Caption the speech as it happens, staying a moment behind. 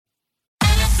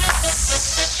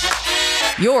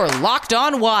You're Locked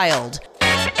On Wild.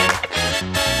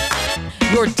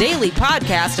 Your daily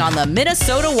podcast on the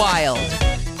Minnesota Wild.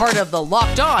 Part of the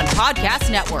Locked On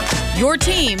Podcast Network. Your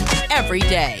team every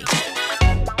day.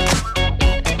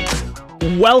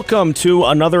 Welcome to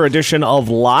another edition of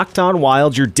Locked On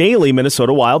Wild, your daily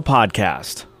Minnesota Wild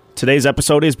podcast. Today's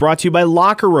episode is brought to you by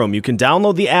Locker Room. You can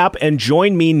download the app and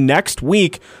join me next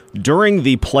week during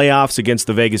the playoffs against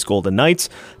the Vegas Golden Knights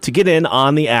to get in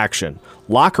on the action.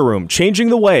 Locker Room, changing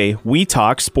the way we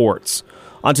talk sports.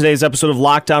 On today's episode of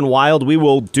Locked On Wild, we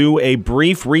will do a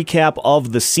brief recap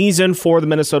of the season for the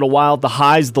Minnesota Wild, the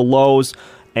highs, the lows,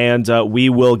 and we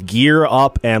will gear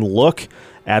up and look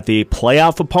at the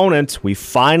playoff opponent. We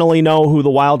finally know who the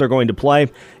Wild are going to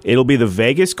play. It'll be the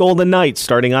Vegas Golden Knights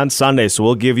starting on Sunday, so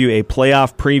we'll give you a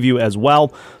playoff preview as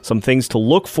well. Some things to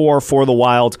look for the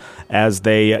Wild as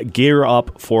they gear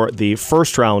up for the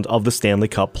first round of the Stanley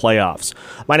Cup playoffs.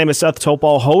 My name is Seth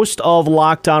Topal, host of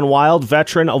Locked On Wild,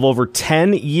 veteran of over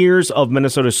 10 years of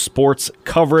Minnesota sports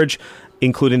coverage,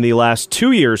 including the last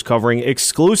 2 years covering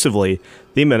exclusively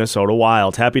the Minnesota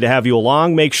Wild. Happy to have you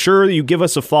along. Make sure you give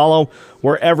us a follow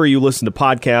wherever you listen to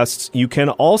podcasts. You can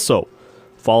also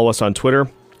follow us on Twitter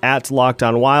at Locked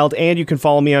On Wild, and you can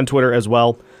follow me on Twitter as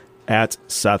well at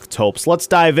Seth Topes. Let's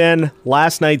dive in.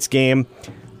 Last night's game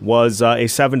was a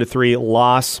 7-3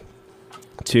 loss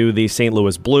to the St.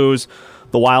 Louis Blues.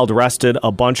 The Wild rested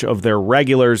a bunch of their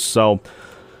regulars, so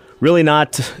really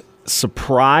not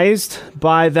surprised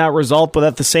by that result, but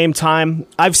at the same time,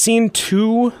 I've seen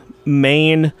two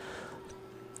main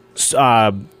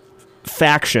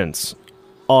factions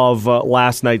of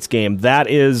last night's game. That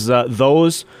is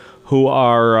those who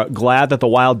are glad that the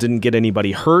Wild didn't get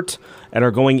anybody hurt and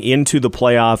are going into the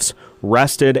playoffs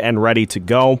rested and ready to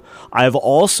go. I've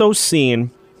also seen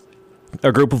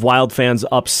a group of Wild fans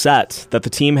upset that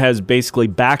the team has basically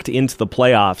backed into the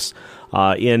playoffs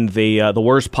in the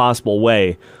worst possible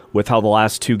way with how the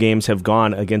last two games have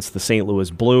gone against the St. Louis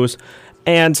Blues.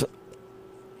 And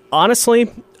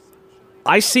honestly,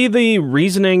 I see the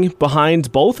reasoning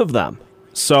behind both of them.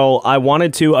 So I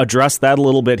wanted to address that a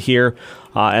little bit here,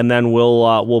 and then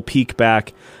we'll peek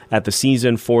back at the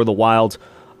season for the Wild.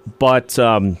 But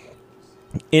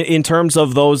in terms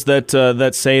of those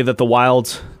that say that the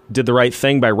Wild did the right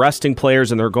thing by resting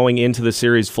players and they're going into the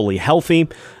series fully healthy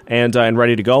and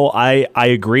ready to go, I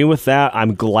agree with that.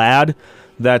 I'm glad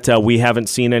that we haven't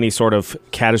seen any sort of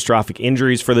catastrophic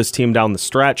injuries for this team down the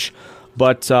stretch.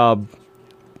 But at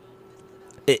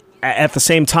the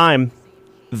same time,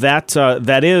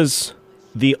 that is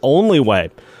the only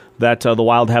way that the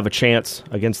Wild have a chance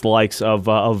against the likes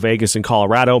of Vegas and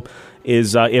Colorado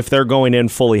is if they're going in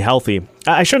fully healthy.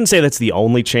 I shouldn't say that's the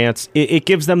only chance. It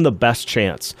gives them the best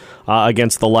chance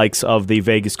against the likes of the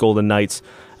Vegas Golden Knights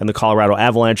and the Colorado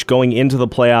Avalanche going into the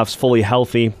playoffs fully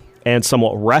healthy and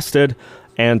somewhat rested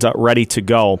and ready to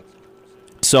go.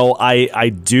 So I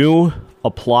do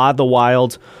applaud the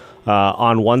Wild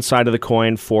on one side of the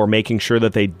coin for making sure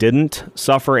that they didn't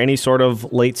suffer any sort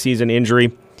of late season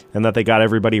injury and that they got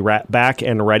everybody back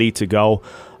and ready to go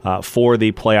for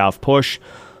the playoff push,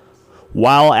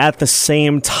 while at the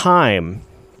same time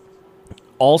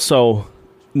also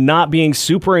not being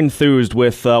super enthused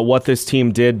with what this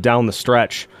team did down the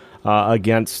stretch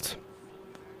against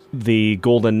the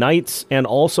Golden Knights and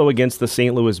also against the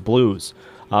St. Louis Blues.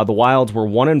 The Wild were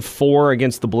 1-4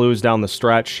 against the Blues down the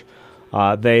stretch.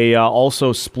 They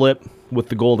also split with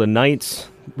the Golden Knights.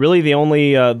 Really, the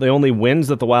only wins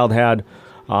that the Wild had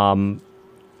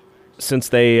since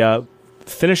they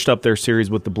finished up their series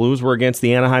with the Blues were against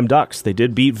the Anaheim Ducks. They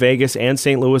did beat Vegas and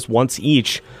St. Louis once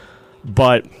each,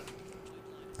 but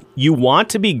you want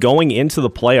to be going into the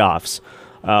playoffs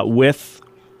with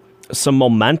some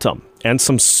momentum and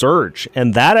some surge.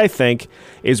 And that, I think,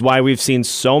 is why we've seen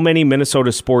so many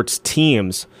Minnesota sports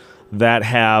teams that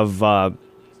have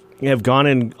gone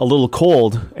in a little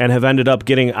cold and have ended up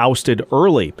getting ousted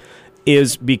early,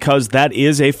 is because that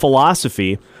is a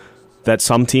philosophy that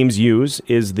some teams use,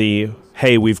 is the,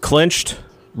 hey, we've clinched,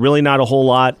 really not a whole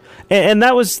lot. And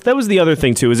that was the other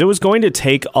thing, too, is it was going to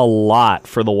take a lot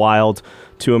for the Wild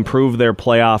to improve their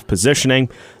playoff positioning.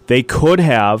 They could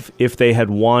have, if they had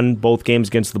won both games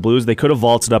against the Blues, they could have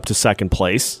vaulted up to second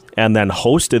place and then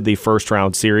hosted the first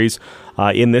round series,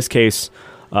 in this case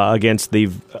against the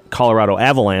Colorado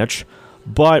Avalanche.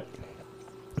 But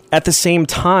at the same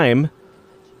time,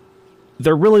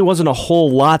 there really wasn't a whole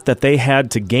lot that they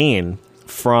had to gain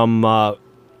from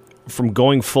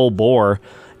going full bore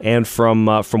and from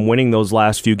winning those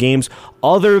last few games,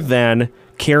 other than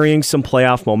carrying some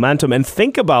playoff momentum. And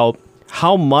think about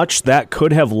how much that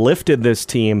could have lifted this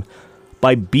team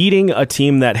by beating a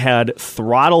team that had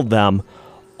throttled them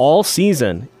all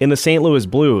season in the St. Louis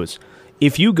Blues.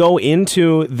 If you go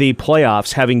into the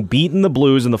playoffs having beaten the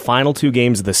Blues in the final 2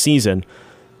 games of the season,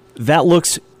 that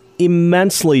looks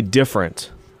immensely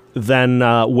different than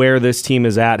where this team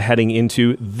is at heading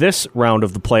into this round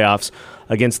of the playoffs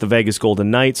against the Vegas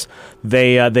Golden Knights.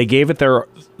 They gave it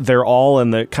their all in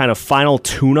the kind of final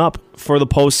tune-up for the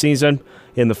postseason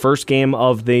in the first game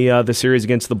of the series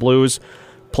against the Blues.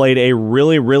 Played a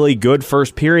really, really good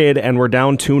first period, and we're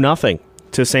down 2-0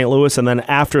 to St. Louis. And then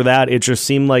after that, it just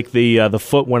seemed like the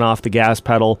foot went off the gas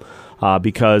pedal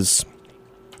because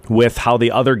with how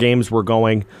the other games were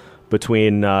going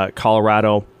between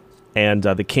Colorado and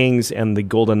the Kings and the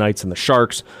Golden Knights and the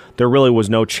Sharks, there really was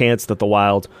no chance that the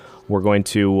Wild were going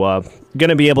to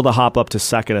be able to hop up to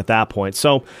second at that point.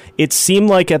 So it seemed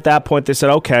like at that point they said,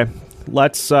 okay,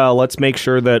 let's make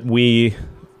sure that we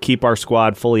keep our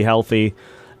squad fully healthy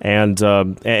and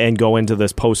go into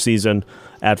this postseason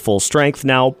at full strength.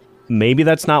 Now, maybe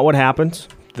that's not what happened.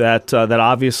 That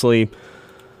obviously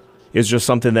is just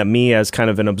something that me as kind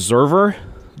of an observer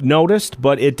noticed,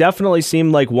 but it definitely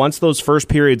seemed like once those first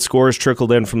period scores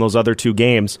trickled in from those other 2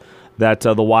 games, that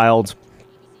the Wild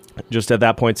just at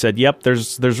that point said, yep,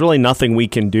 there's really nothing we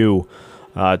can do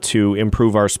to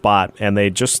improve our spot, and they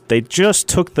just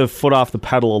took the foot off the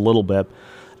pedal a little bit.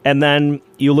 And then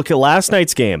you look at last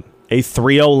night's game, a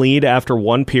 3-0 lead after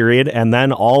 1 period, and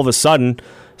then all of a sudden,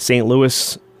 St.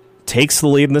 Louis takes the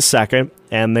lead in the second,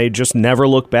 and they just never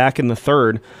look back in the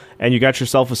third, and you got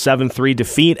yourself a 7-3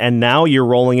 defeat, and now you're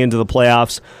rolling into the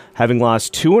playoffs having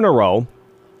lost 2 in a row,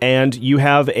 and you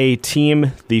have a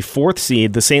team, the 4th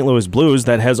seed, the St. Louis Blues,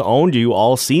 that has owned you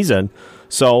all season.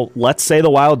 So let's say the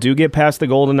Wild do get past the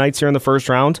Golden Knights here in the first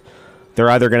round. They're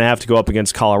either going to have to go up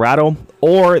against Colorado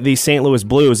or the St. Louis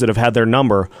Blues that have had their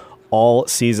number all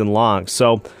season long.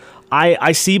 So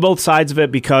I see both sides of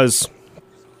it, because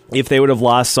if they would have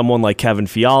lost someone like Kevin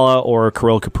Fiala or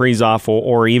Kirill Kaprizov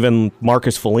or even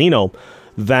Marcus Foligno,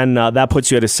 then that puts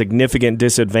you at a significant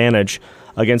disadvantage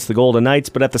against the Golden Knights.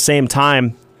 But at the same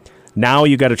time, now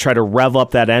you got to try to rev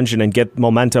up that engine and get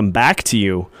momentum back to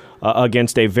you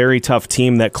against a very tough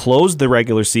team that closed the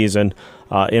regular season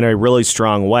in a really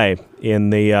strong way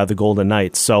in the Golden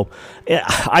Knights. So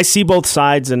I see both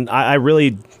sides, and I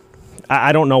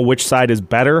don't know which side is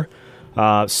better.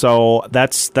 So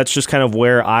that's just kind of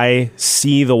where I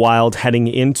see the Wild heading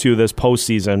into this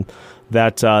postseason,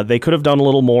 that they could have done a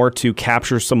little more to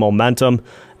capture some momentum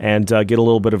and get a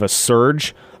little bit of a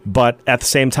surge. But at the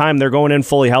same time, they're going in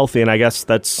fully healthy, and I guess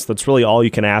that's really all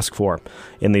you can ask for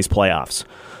in these playoffs.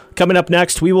 Coming up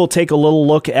next, we will take a little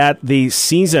look at the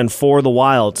season for the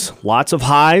Wild. Lots of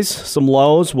highs, some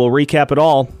lows. We'll recap it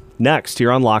all next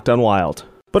here on Locked on Wild.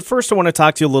 But first, I want to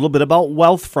talk to you a little bit about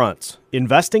Wealthfront.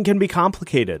 Investing can be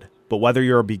complicated, but whether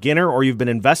you're a beginner or you've been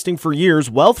investing for years,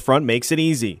 Wealthfront makes it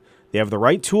easy. They have the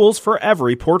right tools for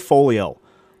every portfolio.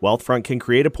 Wealthfront can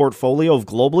create a portfolio of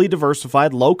globally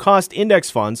diversified, low-cost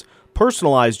index funds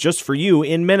personalized just for you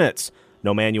in minutes.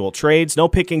 No manual trades, no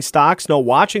picking stocks, no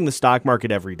watching the stock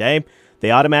market every day. They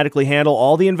automatically handle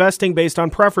all the investing based on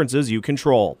preferences you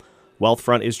control.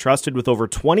 Wealthfront is trusted with over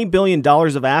 $20 billion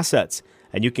of assets,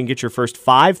 and you can get your first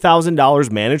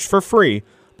 $5,000 managed for free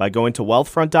by going to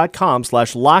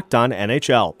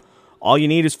wealthfront.com/LockedOnNHL. All you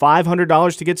need is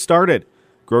 $500 to get started.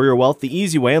 Grow your wealth the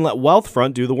easy way and let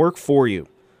Wealthfront do the work for you.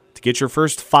 To get your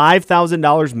first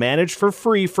 $5,000 managed for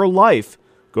free for life,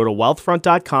 go to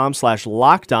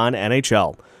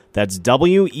wealthfront.com/LockedOnNHL. That's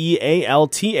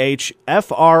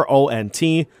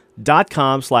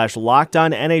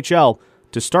WealthFront.com/LockedOnNHL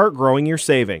to start growing your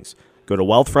savings. Go to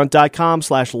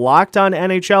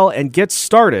wealthfront.com/LockedOnNHL and get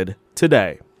started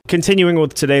today. Continuing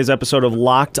with today's episode of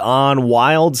Locked on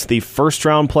Wilds, the first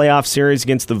round playoff series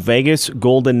against the Vegas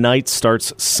Golden Knights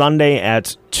starts Sunday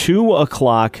at 2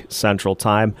 o'clock Central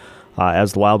Time.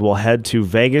 As the Wild will head to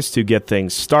Vegas to get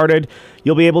things started.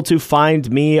 You'll be able to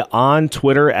find me on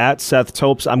Twitter at Seth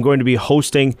Topes. I'm going to be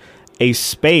hosting a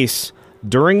space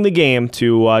during the game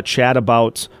to chat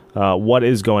about what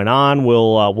is going on.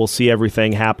 We'll see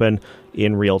everything happen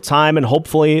in real time, and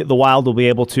hopefully the Wild will be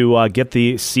able to get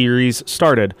the series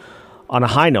started on a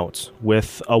high note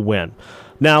with a win.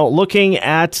 Now, looking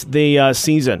at the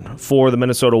season for the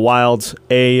Minnesota Wild,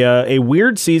 a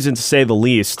weird season to say the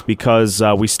least, because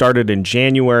we started in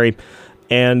January,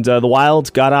 and the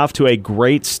Wild got off to a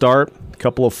great start, a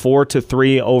couple of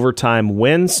 4-3 overtime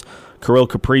wins. Kirill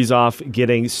Kaprizov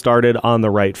getting started on the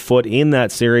right foot in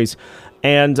that series,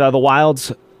 and the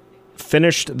Wilds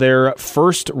finished their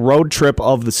first road trip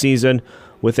of the season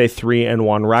with a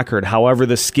 3-1 record. However,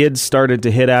 the skids started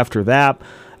to hit after that,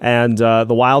 and the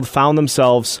Wild found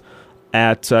themselves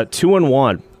at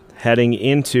 2-1, heading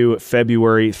into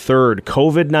February 3rd.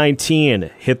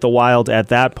 COVID-19 hit the Wild at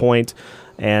that point,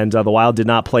 and the Wild did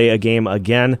not play a game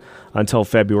again until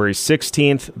February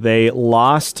 16th. They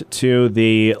lost to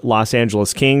the Los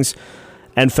Angeles Kings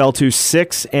and fell to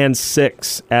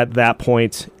 6-6 at that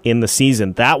point in the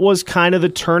season. That was kind of the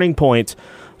turning point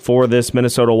for this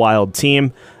Minnesota Wild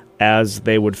team, as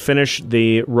they would finish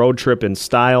the road trip in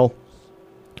style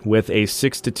with a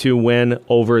 6-2 win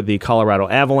over the Colorado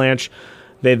Avalanche.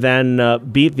 They then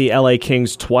beat the LA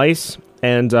Kings twice,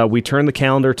 and we turned the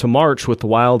calendar to March with the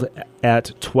Wild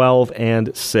at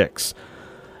 12-6.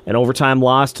 An overtime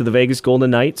loss to the Vegas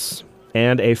Golden Knights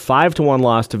and a 5-1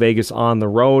 loss to Vegas on the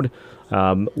road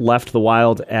left the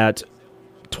Wild at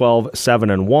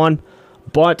 12-7-1.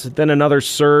 But then another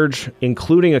surge,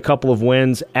 including a couple of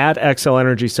wins at XL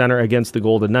Energy Center against the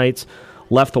Golden Knights,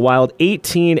 left the Wild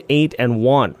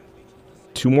 18-8-1.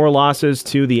 2 more losses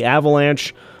to the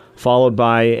Avalanche, followed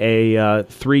by a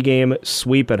 3-game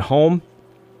sweep at home,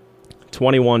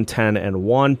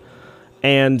 21-10-1.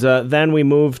 And then we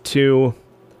moved to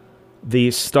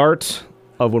the start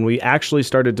of when we actually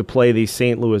started to play the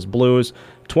St. Louis Blues,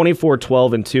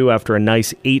 24-12-2 after a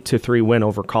nice 8-3 win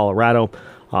over Colorado.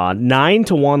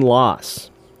 9-1 loss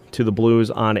to the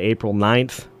Blues on April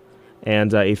 9th,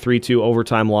 and a 3-2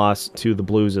 overtime loss to the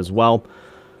Blues as well.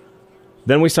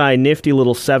 Then we saw a nifty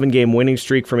little 7-game winning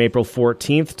streak from April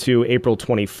 14th to April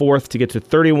 24th to get to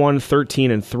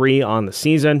 31-13-3 on the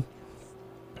season.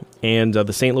 And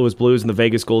the St. Louis Blues and the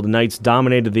Vegas Golden Knights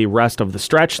dominated the rest of the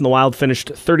stretch, and the Wild finished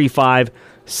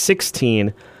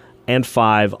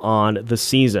 35-16-5 on the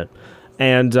season.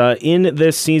 And in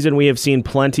this season, we have seen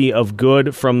plenty of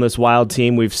good from this Wild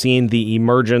team. We've seen the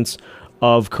emergence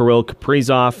of Kirill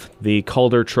Kaprizov, the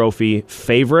Calder Trophy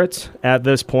favorite at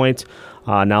this point.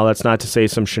 Now, that's not to say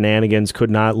some shenanigans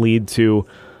could not lead to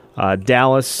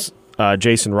Dallas,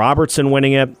 Jason Robertson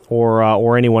winning it,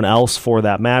 or anyone else for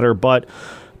that matter. But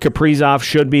Kaprizov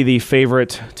should be the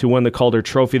favorite to win the Calder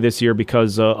Trophy this year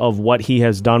because of what he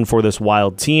has done for this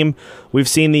Wild team. We've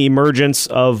seen the emergence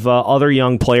of other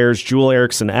young players, Joel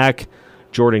Eriksson Ek,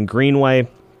 Jordan Greenway.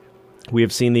 We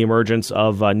have seen the emergence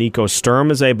of Nico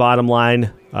Sturm as a bottom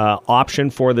line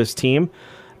option for this team.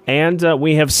 And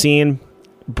we have seen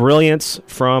brilliance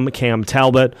from Cam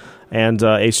Talbot and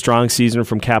a strong season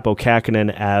from Kaapo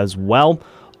Kähkönen as well,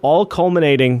 all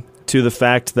culminating to the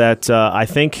fact that I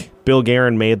think Bill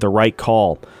Guerin made the right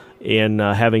call in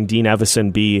having Dean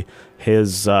Evason be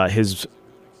his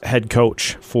head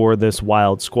coach for this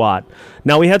Wild squad.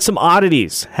 Now, we had some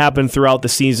oddities happen throughout the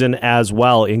season as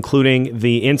well, including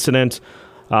the incident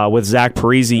with Zach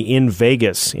Parise in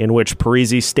Vegas, in which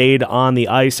Parise stayed on the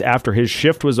ice after his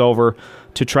shift was over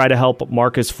to try to help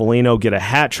Marcus Foligno get a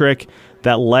hat trick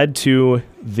that led to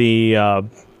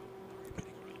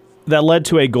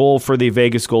a goal for the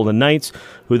Vegas Golden Knights,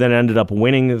 who then ended up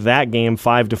winning that game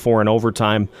 5-4 in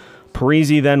overtime.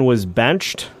 Parise then was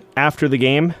benched after the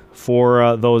game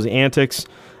for those antics,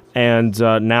 and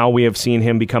now we have seen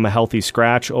him become a healthy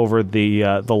scratch over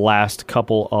the last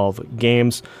couple of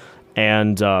games,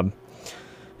 and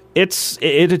it's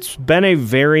been a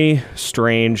very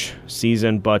strange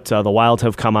season, but the Wild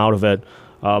have come out of it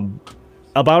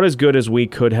about as good as we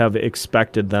could have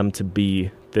expected them to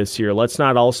be this year. Let's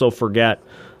not also forget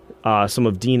some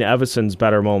of Dean Evason's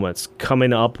better moments,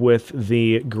 coming up with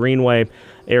the Greenway,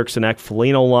 Eriksson Ek,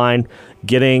 Foligno line,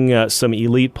 getting some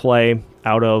elite play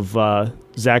out of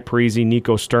Zach Parise,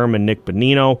 Nico Sturm, and Nick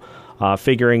Bonino,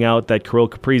 figuring out that Kirill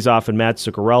Kaprizov and Matt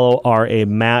Zuccarello are a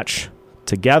match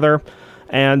together,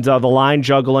 and the line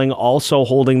juggling also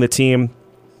holding the team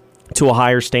to a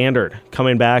higher standard,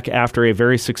 coming back after a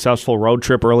very successful road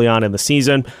trip early on in the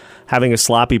season, having a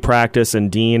sloppy practice,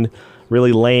 and Dean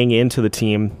really laying into the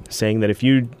team, saying that if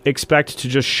you expect to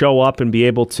just show up and be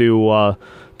able to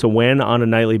win on a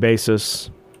nightly basis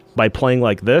by playing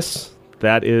like this,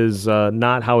 that is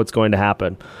not how it's going to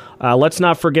happen. Let's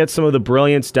not forget some of the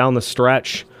brilliance down the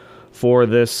stretch for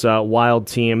this Wild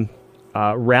team,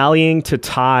 rallying to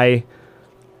tie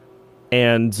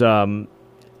and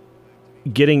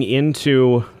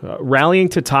rallying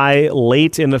to tie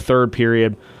late in the third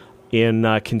period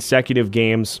in consecutive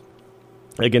games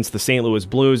against the St. Louis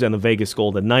Blues and the Vegas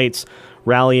Golden Knights,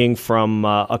 rallying from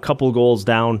a couple goals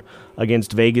down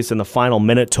against Vegas in the final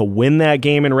minute to win that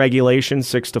game in regulation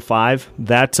 6-5.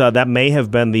 That may have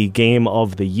been the game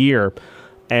of the year,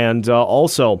 and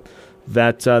also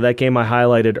that game I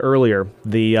highlighted earlier,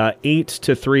 the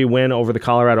 8-3 win over the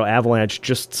Colorado Avalanche,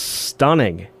 just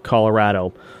stunning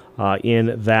Colorado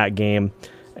in that game,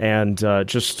 and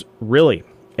just really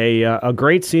a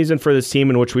great season for this team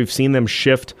in which we've seen them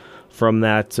shift from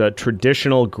that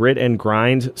traditional grit and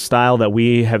grind style that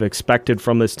we have expected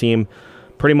from this team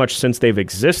pretty much since they've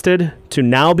existed, to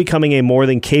now becoming a more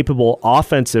than capable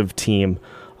offensive team.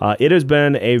 It has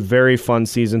been a very fun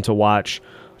season to watch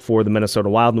for the Minnesota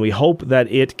Wild, and we hope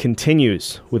that it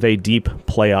continues with a deep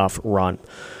playoff run.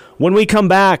 When we come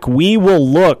back, we will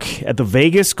look at the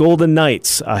Vegas Golden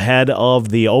Knights ahead of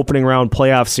the opening round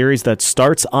playoff series that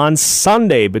starts on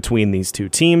Sunday between these two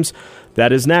teams.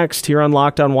 That is next here on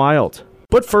Locked On Wild.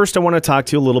 But first, I want to talk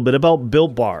to you a little bit about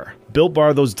Built Bar. Built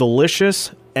Bar, those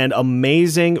delicious and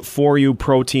amazing for-you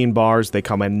protein bars. They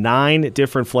come in 9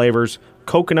 different flavors: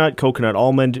 coconut, coconut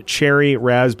almond, cherry,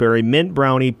 raspberry, mint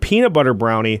brownie, peanut butter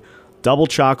brownie, double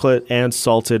chocolate, and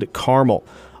salted caramel.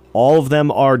 All of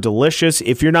them are delicious.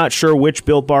 If you're not sure which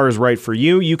Built Bar is right for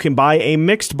you, you can buy a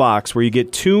mixed box where you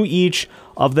get 2 each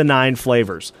of the 9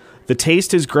 flavors. The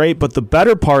taste is great, but the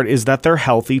better part is that they're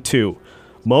healthy too.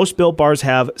 Most Built Bars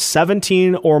have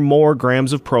 17 or more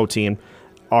grams of protein,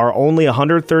 are only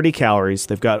 130 calories.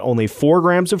 They've got only 4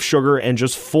 grams of sugar and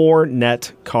just 4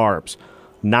 net carbs.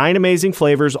 9 amazing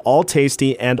flavors, all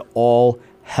tasty and all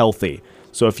healthy.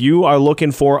 So if you are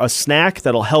looking for a snack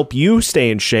that'll help you stay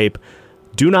in shape,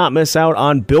 do not miss out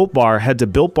on Built Bar. Head to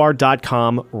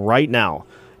BuiltBar.com right now.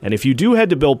 And if you do head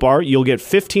to Built Bar, you'll get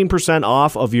 15%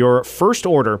 off of your first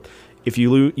order if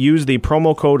you use the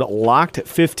promo code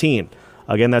LOCKED15.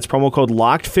 Again, that's promo code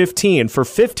LOCKED15 for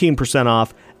 15%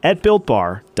 off at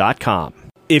BuiltBar.com.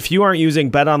 If you aren't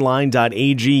using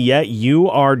BetOnline.ag yet, you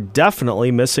are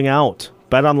definitely missing out.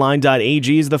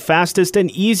 BetOnline.ag is the fastest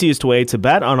and easiest way to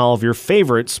bet on all of your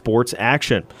favorite sports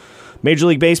action. Major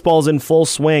League Baseball is in full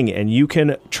swing, and you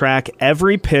can track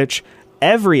every pitch,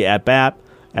 every at-bat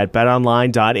at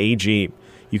betonline.ag.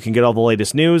 You can get all the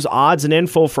latest news, odds, and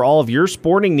info for all of your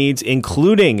sporting needs,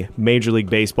 including Major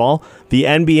League Baseball, the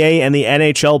NBA and the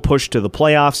NHL push to the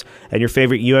playoffs, and your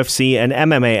favorite UFC and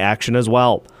MMA action as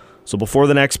well. So before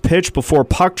the next pitch, before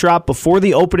puck drop, before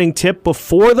the opening tip,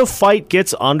 before the fight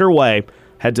gets underway,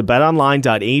 head to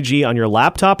betonline.ag on your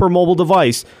laptop or mobile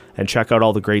device and check out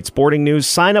all the great sporting news,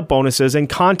 sign-up bonuses, and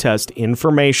contest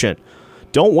information.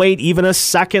 Don't wait even a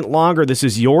second longer. This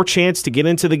is your chance to get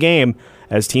into the game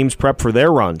as teams prep for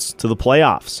their runs to the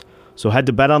playoffs. So head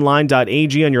to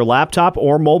betonline.ag on your laptop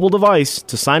or mobile device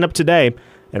to sign up today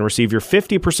and receive your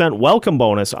 50% welcome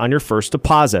bonus on your first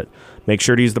deposit. Make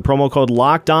sure to use the promo code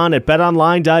LOCKEDON at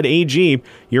betonline.ag,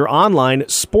 your online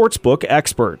sportsbook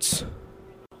experts.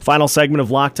 Final segment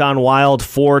of Locked On Wild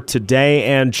for today,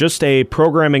 and just a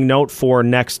programming note for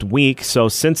next week. So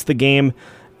since the game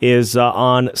is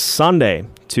on Sunday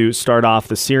to start off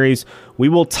the series, we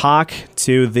will talk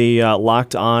to the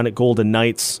Locked On Golden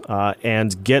Knights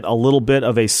and get a little bit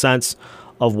of a sense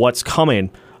of what's coming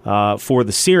for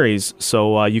the series.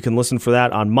 So you can listen for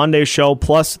that on Monday's show.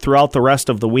 Plus, throughout the rest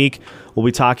of the week, we'll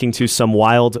be talking to some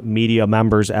Wild media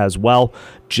members as well.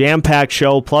 Jam-packed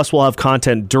show. Plus, we'll have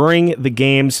content during the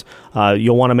games.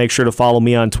 You'll want to make sure to follow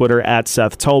me on Twitter at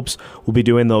Seth Topes. We'll be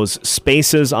doing those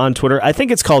spaces on Twitter. I think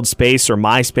it's called Space or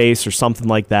MySpace or something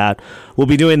like that. We'll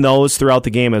be doing those throughout the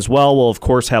game as well. We'll, of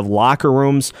course, have locker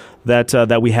rooms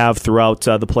that we have throughout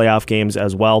the playoff games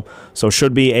as well. So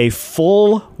should be a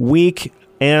full week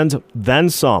and then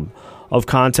some of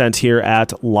content here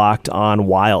at Locked On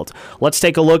Wild. Let's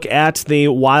take a look at the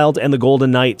Wild and the Golden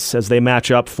Knights as they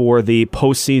match up for the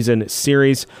postseason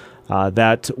series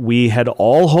that we had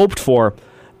all hoped for,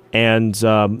 and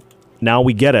now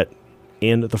we get it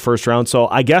in the first round. So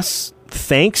I guess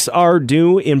thanks are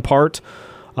due in part,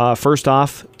 first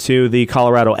off, to the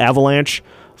Colorado Avalanche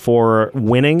for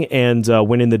winning and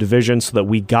winning the division so that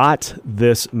we got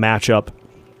this matchup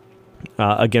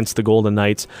against the Golden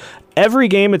Knights. Every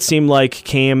game, it seemed like,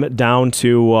 came down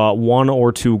to 1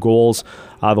 or 2 goals.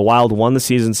 The Wild won the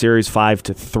season series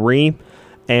 5-3,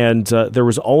 and there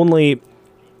was only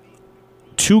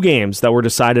 2 games that were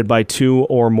decided by 2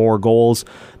 or more goals.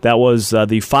 That was the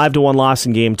 5-1 loss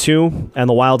in Game 2, and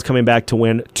the Wild coming back to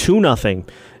win 2-0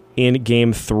 in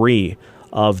Game 3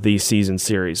 of the season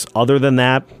series. Other than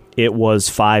that, it was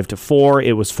 5-4,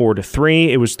 it was 4-3,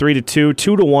 it was 3-2,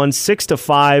 2-1,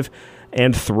 6-5,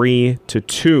 and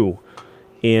 3-2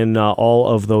 in all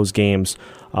of those games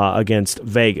against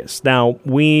Vegas. Now,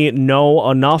 we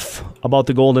know enough about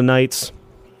the Golden Knights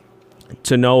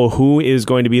to know who is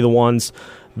going to be the ones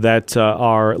that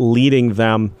are leading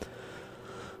them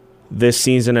this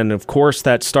season. And, of course,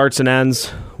 that starts and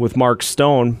ends with Mark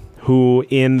Stone, who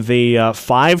in the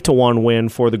 5-1 win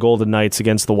for the Golden Knights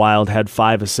against the Wild had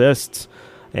 5 assists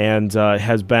and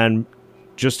has been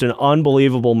just an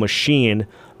unbelievable machine.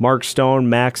 Mark Stone,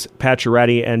 Max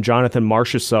Pacioretty, and Jonathan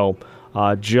Marchessault,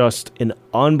 just an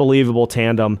unbelievable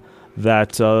tandem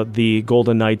that the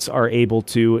Golden Knights are able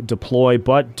to deploy.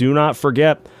 But do not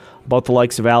forget about the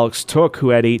likes of Alex Took, who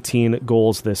had 18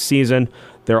 goals this season.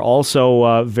 They're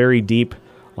also very deep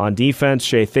on defense.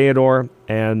 Shea Theodore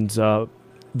and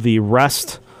the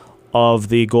rest of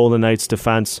the Golden Knights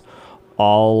defense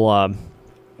all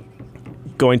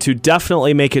going to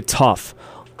definitely make it tough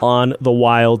on the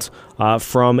Wild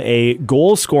from a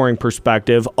goal-scoring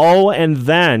perspective. Oh, and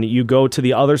then you go to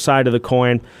the other side of the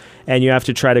coin, and you have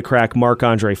to try to crack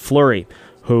Marc-Andre Fleury,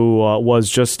 who was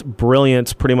just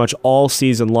brilliant pretty much all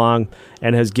season long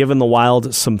and has given the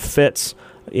Wild some fits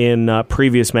in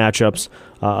previous matchups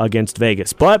against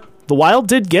Vegas. But the Wild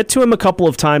did get to him a couple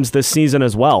of times this season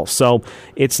as well, so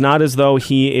it's not as though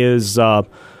he is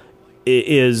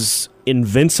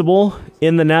invincible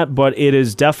in the net, but it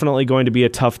is definitely going to be a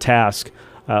tough task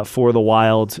for the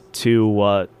Wild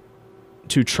to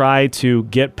try to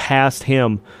get past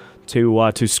him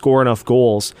to score enough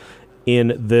goals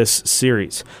in this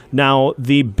series. Now,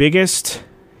 the biggest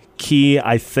key,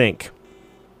 I think,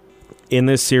 in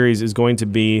this series is going to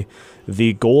be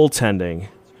the goaltending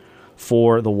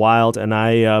for the Wild, and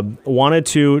I wanted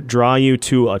to draw you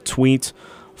to a tweet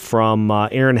from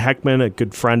Aaron Heckman, a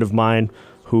good friend of mine,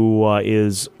 who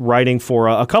is writing for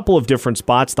a couple of different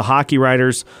spots, the Hockey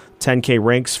Writers, 10K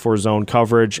Rinks for zone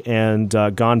coverage, and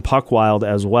Gone Puck Wild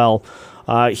as well.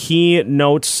 He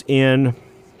notes in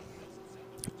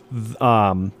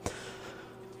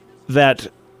that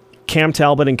Cam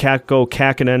Talbot and Kakko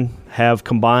Kähkönen have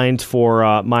combined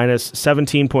for minus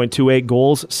 17.28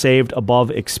 goals saved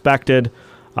above expected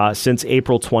since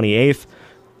April 28th.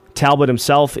 Talbot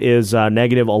himself is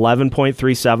negative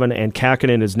 11.37, and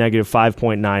Kähkönen is negative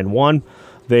 5.91.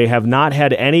 They have not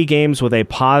had any games with a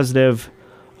positive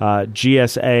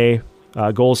GSA,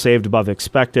 goals saved above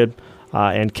expected,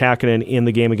 and Kähkönen in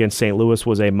the game against St. Louis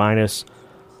was a minus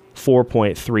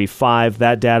 4.35.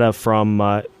 That data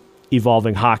from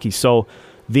Evolving Hockey. So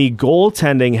the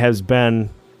goaltending has been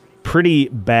pretty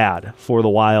bad for the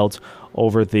Wild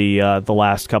over the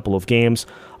last couple of games.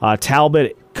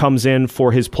 Talbot comes in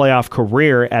for his playoff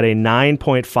career at a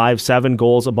 9.57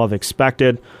 goals above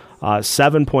expected,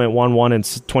 7.11 in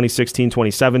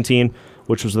 2016-2017,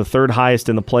 which was the third highest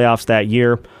in the playoffs that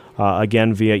year,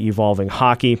 again via Evolving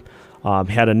Hockey.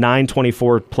 Had a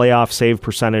 924 playoff save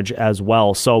percentage as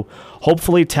well. So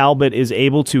hopefully Talbot is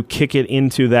able to kick it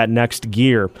into that next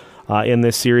gear in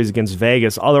this series against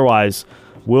Vegas. Otherwise,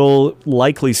 we'll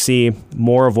likely see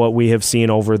more of what we have seen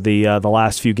over the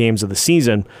last few games of the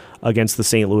season against the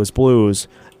St. Louis Blues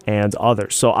and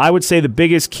others. So I would say the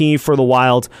biggest key for the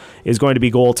Wild is going to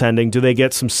be goaltending. Do they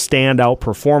get some standout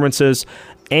performances?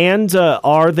 And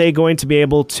are they going to be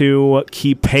able to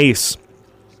keep pace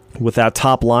with that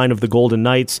top line of the Golden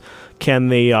Knights? Can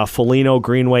the Foligno,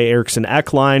 Greenway, Eriksson,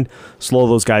 Ek line slow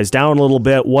those guys down a little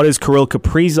bit? What is Kirill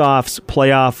Kaprizov's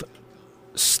playoff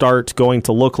start going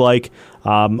to look like?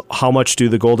 How much do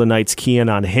the Golden Knights key in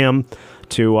on him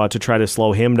to try to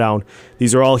slow him down?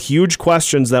 These are all huge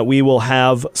questions that we will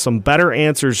have some better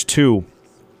answers to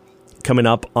coming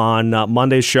up on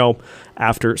Monday's show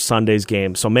after Sunday's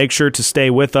game. So make sure to stay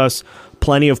with us.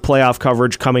 Plenty of playoff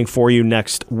coverage coming for you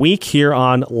next week here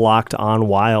on Locked On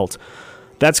Wild.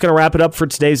 That's going to wrap it up for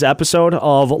today's episode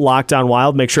of Locked On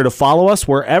Wild. Make sure to follow us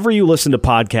wherever you listen to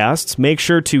podcasts. Make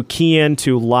sure to key in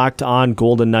to Locked On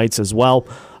Golden Knights as well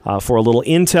for a little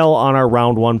intel on our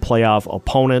Round 1 playoff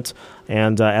opponent.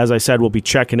 And as I said, we'll be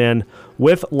checking in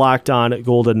with Locked On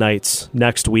Golden Knights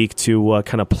next week to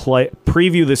kind of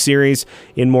preview the series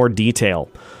in more detail.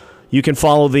 You can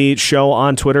follow the show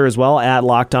on Twitter as well, at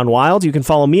Locked On Wild. You can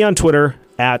follow me on Twitter,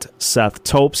 at Seth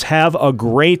Topes. Have a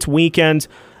great weekend,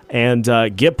 and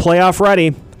get playoff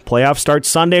ready. Playoff starts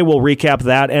Sunday. We'll recap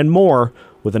that and more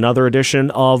with another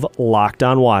edition of Locked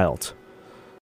On Wild.